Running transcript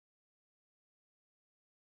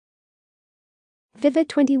FIFA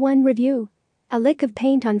 21 Review. A lick of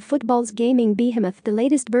paint on football's gaming behemoth. The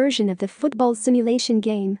latest version of the football simulation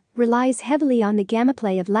game relies heavily on the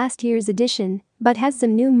gameplay of last year's edition, but has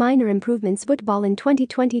some new minor improvements. Football in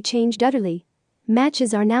 2020 changed utterly.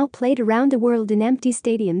 Matches are now played around the world in empty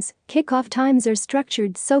stadiums, kickoff times are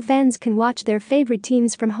structured so fans can watch their favorite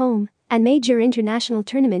teams from home, and major international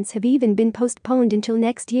tournaments have even been postponed until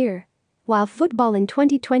next year. While football in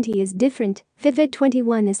 2020 is different, FIFA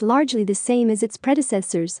 21 is largely the same as its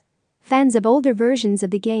predecessors. Fans of older versions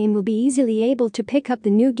of the game will be easily able to pick up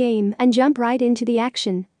the new game and jump right into the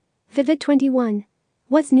action. FIFA 21.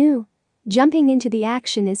 What's new? Jumping into the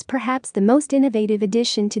action is perhaps the most innovative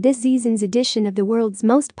addition to this season's edition of the world's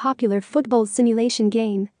most popular football simulation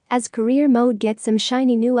game, as career mode gets some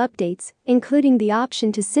shiny new updates, including the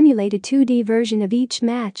option to simulate a 2D version of each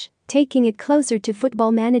match, taking it closer to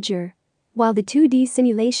Football Manager. While the 2D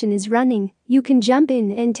simulation is running, you can jump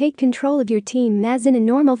in and take control of your team as in a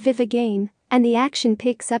normal FIFA game, and the action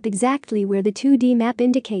picks up exactly where the 2D map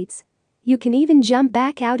indicates. You can even jump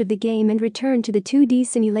back out of the game and return to the 2D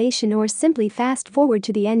simulation or simply fast forward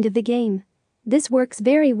to the end of the game. This works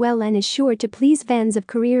very well and is sure to please fans of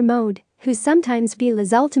career mode, who sometimes feel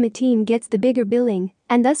as Ultimate Team gets the bigger billing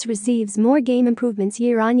and thus receives more game improvements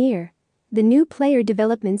year on year. The new player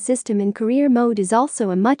development system in career mode is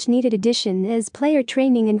also a much-needed addition as player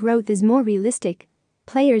training and growth is more realistic.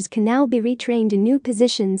 Players can now be retrained in new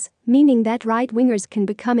positions, meaning that right wingers can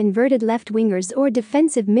become inverted left wingers or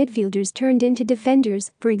defensive midfielders turned into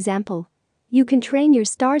defenders, for example. You can train your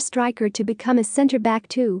star striker to become a center back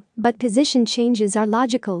too, but position changes are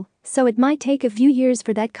logical, so it might take a few years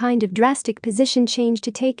for that kind of drastic position change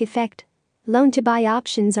to take effect. Loan-to-buy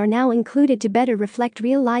options are now included to better reflect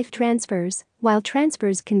real-life transfers, while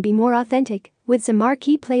transfers can be more authentic, with some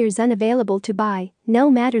marquee players unavailable to buy, no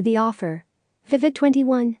matter the offer. FIFA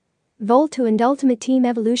 21. Volta and Ultimate Team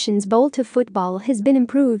evolutions. Volta football has been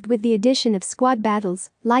improved with the addition of squad battles,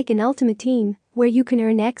 like in Ultimate Team, where you can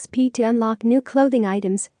earn XP to unlock new clothing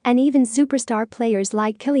items, and even superstar players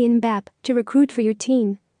like Kylian Mbappé to recruit for your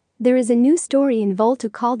team. There is a new story in Volta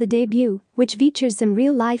called The Debut, which features some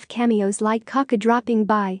real-life cameos like Kaka dropping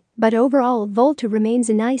by, but overall Volta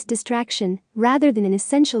remains a nice distraction, rather than an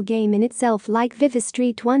essential game in itself like FIFA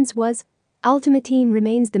Street once was. Ultimate Team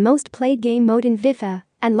remains the most played game mode in FIFA,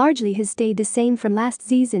 and largely has stayed the same from last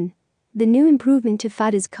season. The new improvement to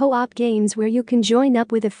FUT is co-op games where you can join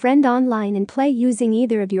up with a friend online and play using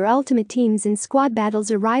either of your Ultimate Teams in squad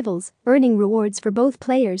battles or rivals, earning rewards for both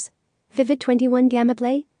players. FIFA 21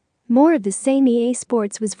 gameplay? More of the same. EA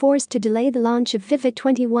Sports was forced to delay the launch of FIFA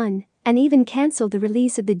 21 and even cancel the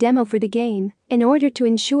release of the demo for the game in order to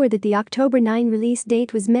ensure that the October 9 release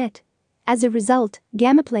date was met. As a result,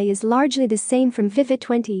 gameplay is largely the same from FIFA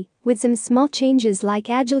 20, with some small changes like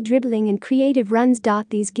agile dribbling and creative runs.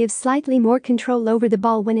 These give slightly more control over the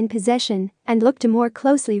ball when in possession and look to more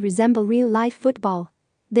closely resemble real-life football.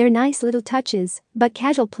 They're nice little touches, but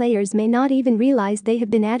casual players may not even realize they have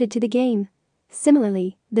been added to the game.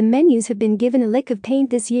 Similarly, the menus have been given a lick of paint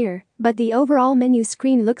this year, but the overall menu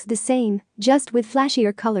screen looks the same, just with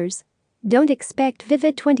flashier colors. Don't expect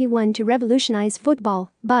FIFA 21 to revolutionize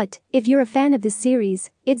football, but if you're a fan of the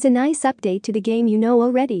series, it's a nice update to the game you know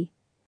already.